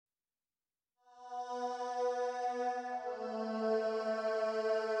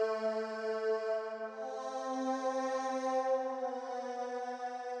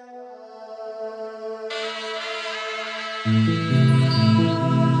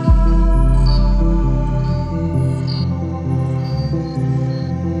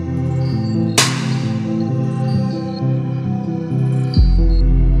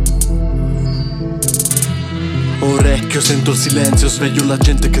Orecchio, sento il silenzio, sveglio la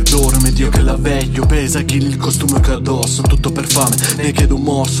gente che dorme, Dio che la veglio, pesa chili il costume che addosso, tutto per fame, ne chiedo un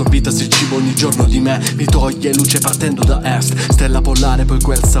morso, vita si cibo ogni giorno di me, mi toglie luce partendo da est, stella polare poi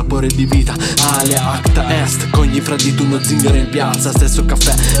quel sapore di vita, ale acta est, cogli infradito uno zingaro in piazza, stesso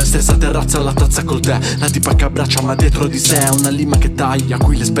caffè, stessa terrazza, la tazza col tè, la tipa che abbraccia ma dietro di sé una lima che taglia,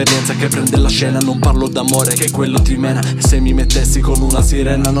 qui l'esperienza che prende la scena, non parlo d'amore che quello ti mena, e se mi mettessi con una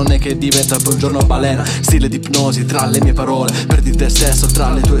sirena non è che diventa poi un giorno balena, stile di ipnosi tra le mie parole, perdi te stesso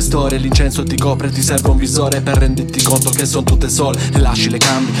tra le tue storie, l'incenso ti copre, ti serve un visore per renderti conto che sono tutte sole, e lasci le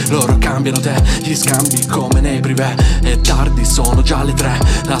cambi, loro cambiano te, gli scambi come nei privé, è tardi, sono già le 3,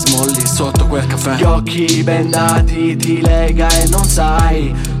 la smolli sotto quel caffè, gli occhi bendati ti lega e non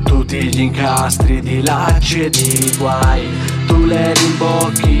sai, tutti gli incastri di lacci e di guai, tu le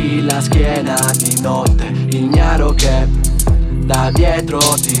rimbocchi la schiena di notte, ignaro che da dietro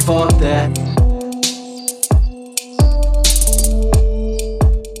ti fotte.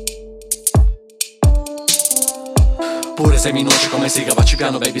 Pure se mi nuoci come siga, vacci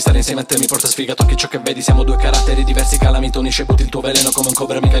piano baby, stare insieme a te mi porta sfiga, tocchi ciò che vedi, siamo due caratteri diversi, calamita unisce, butti il tuo veleno come un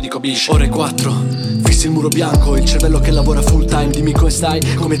cobra mica di Kobish. Ore 4, fissi il muro bianco, il cervello che lavora full time, dimmi come stai,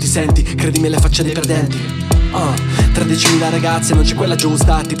 come ti senti, credimi le facce dei perdenti. Tra 10.000 ragazze non c'è quella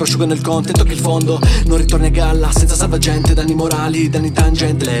giusta, ti prosciugo nel conto e tocchi il fondo, non ritorni a galla, senza salvagente, danni morali, danni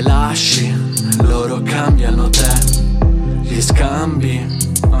tangente, le lasci, loro cambiano te, gli scambi,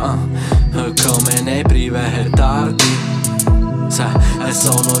 come nei privé è tardi, e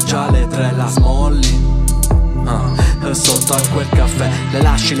sono già le 3, la smolli sotto a quel caffè, le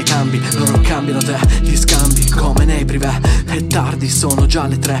lasci, le cambi, loro cambiano te, gli scambi come nei privé, è tardi, sono già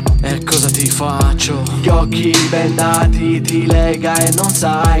le 3, e cosa ti faccio? Gli occhi bendati ti lega e non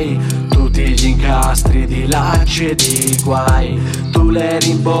sai, tutti gli incastri di lacci e di guai, tu le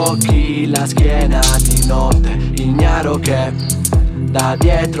rimbocchi la schiena di notte, ignaro che da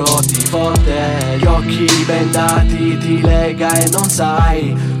dietro ti fotte, gli occhi bendati ti lega e non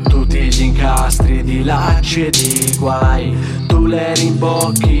sai, tutti gli incastri di lacci e di guai, tu le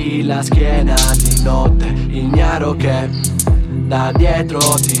rimbocchi la schiena di notte, ignaro che da dietro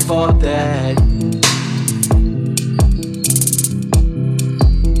ti fotte.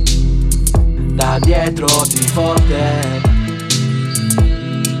 Da dietro ti fotte.